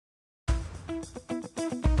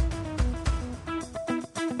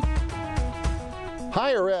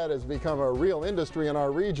Higher ed has become a real industry in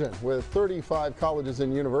our region, with 35 colleges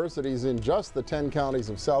and universities in just the 10 counties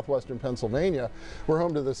of southwestern Pennsylvania. We're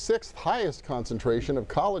home to the 6th highest concentration of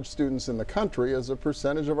college students in the country as a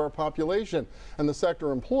percentage of our population, and the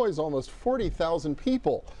sector employs almost 40,000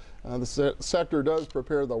 people. The sector does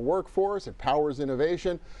prepare the workforce, it powers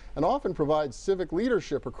innovation, and often provides civic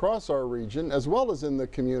leadership across our region, as well as in the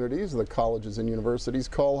communities the colleges and universities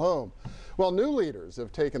call home. Well, new leaders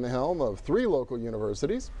have taken the helm of 3 local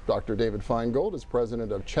universities. Dr. David Finegold is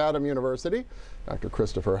president of Chatham University, Dr.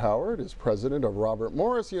 Christopher Howard is president of Robert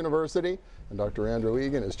Morris University, and Dr. Andrew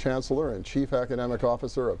Egan is chancellor and chief academic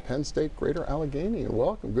officer of Penn State Greater Allegheny. And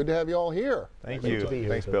welcome. Good to have you all here. Thank you.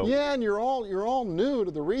 Thanks, Bill. Yeah, and you're all new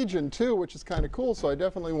to the region too, which is kind of cool. So I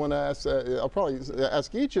definitely want to ask. I'll probably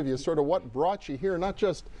ask each of you sort of what brought you here, not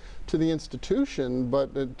just to the institution,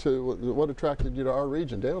 but to what attracted you to our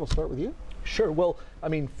region. David, I'll start with you. Sure. Well, I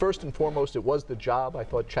mean, first and foremost, it was the job. I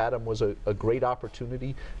thought Chatham was a great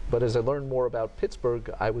opportunity. But as I learned more about Pittsburgh,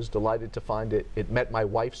 I was delighted to find it met my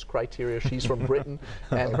wife's criteria. She's from Britain,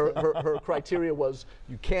 and her criteria was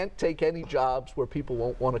you can't take any jobs where people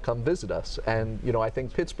won't want to come visit us. And, you know, I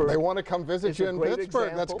think Pittsburgh... They want to come visit you in Pittsburgh.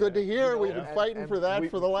 Example. That's good to hear. You know, we've been fighting for that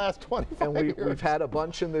for the last 25 years. And we've had a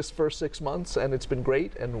bunch in this first 6 months, and it's been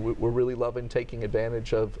great. And we're really loving taking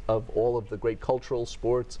advantage of all of the great cultural,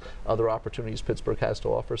 sports, other opportunities Pittsburgh has to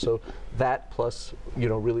offer. So that plus, you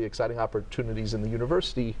know, really exciting opportunities in the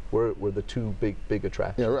university were the two big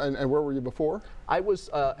attractions. Yeah, and where were you before? I was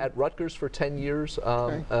at Rutgers for 10 years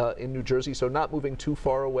in New Jersey, so not moving too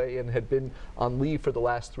far away, and had been on leave for the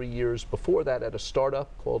last 3 years before that at a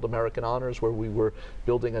startup called American Honors, where we were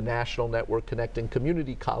building a national network connecting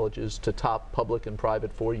community colleges to top public and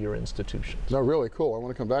private 4-year institutions. No, really cool. I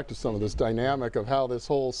want to come back to some of this dynamic of how this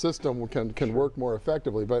whole system can work more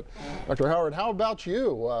effectively. But Dr. Howard, how about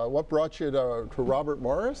you? What brought you to Robert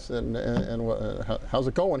Morris, and how's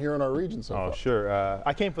it going here in our region so far? Oh, sure.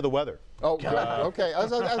 I came for the weather. Oh, okay.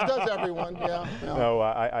 As does everyone. Yeah. No,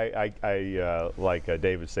 I like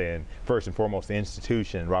David saying, first and foremost, the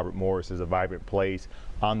institution, Robert Morris, is a vibrant place,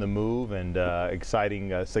 on the move, and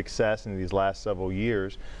exciting success in these last several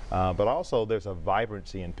years. But also, there's a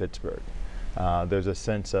vibrancy in Pittsburgh. There's a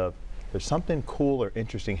sense of there's something cool or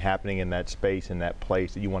interesting happening in that space, in that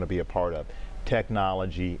place that you want to be a part of.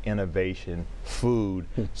 Technology, innovation, food,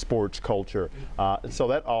 sports, culture. So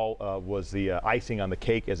that all was the icing on the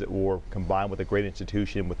cake, as it were, combined with a great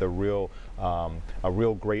institution with a real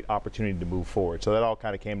great opportunity to move forward. So that all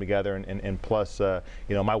kind of came together, and plus, you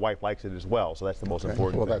know, my wife likes it as well, so that's the most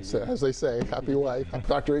important well, thing. that's as they say, happy wife.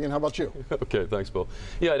 Dr. Egan, how about you? Okay, thanks, Bill.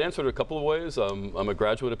 Yeah, I'd answer it a couple of ways. I'm a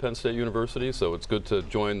graduate of Penn State University, so it's good to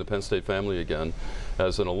join the Penn State family again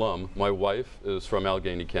as an alum. My wife is from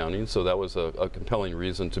Allegheny County, so that was a compelling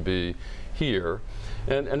reason to be here,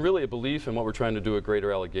 and really a belief in what we're trying to do at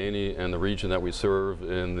Greater Allegheny and the region that we serve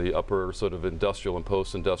in the upper sort of industrial and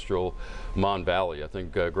post-industrial Mon Valley. I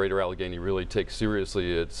think Greater Allegheny really takes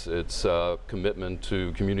seriously its commitment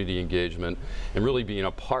to community engagement and really being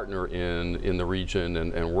a partner in the region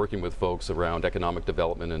and working with folks around economic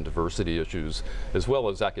development and diversity issues as well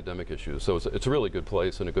as academic issues. So it's a really good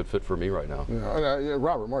place and a good fit for me right now. Yeah,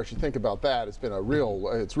 Robert Morris, you think about that, it's been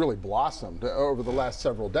it's really blossomed over the last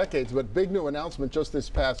several decades, but big new announcement just this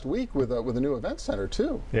past week with a new event center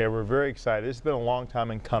too. Yeah, we're very excited. It's been a long time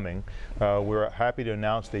in coming. We're happy to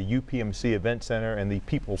announce the UPMC Event Center and the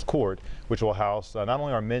People's Court, which will house not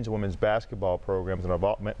only our men's and women's basketball programs and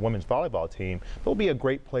our women's volleyball team, but will be a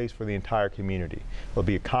great place for the entire community. It'll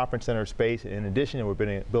be a conference center space. In addition,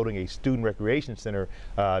 we're building a student recreation center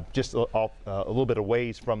just a little bit of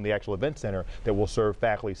ways from the actual event center that will serve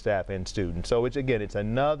faculty, staff, and students. So it's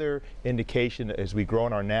another indication as we grow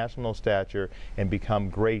in our national stature and become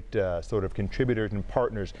great sort of contributors and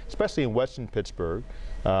partners, especially in Western Pittsburgh,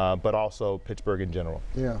 but also Pittsburgh in general.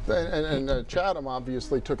 Yeah, and Chatham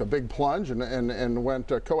obviously took a big plunge and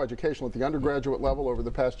went co-educational at the undergraduate level over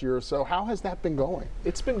the past year or so. How has that been going?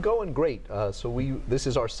 It's been going great. This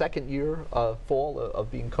is our second year fall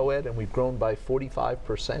of being co-ed, and we've grown by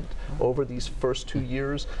 45% over these first 2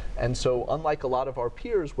 years. And so unlike a lot of our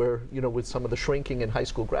peers where, you know, with some of the shrinking in high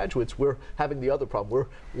school graduates, we're having the other problem. We're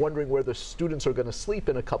wondering where the students are going to sleep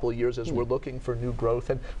in a couple of years as we're looking for new growth.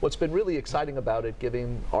 And what's been really exciting about it,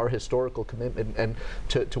 given our historical commitment and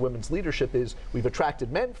to women's leadership, is we've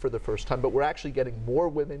attracted men for the first time, but we're actually getting more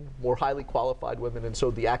women, more highly qualified women, and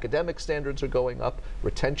so the academic standards are going up,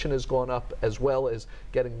 retention has gone up, as well as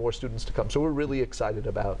getting more students to come. So we're really excited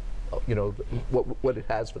about what it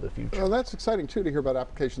has for the future. Well, that's exciting too to hear about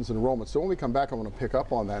applications and enrollment. So when we come back, I want to pick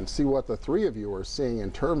up on that and see what the three of you are seeing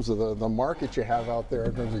in terms of the market you have out there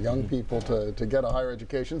in terms of young people to get a higher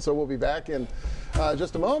education. So we'll be back in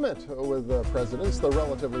just a moment with the presidents, the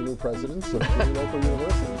relatively new presidents of three local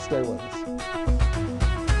universities. Stay with us.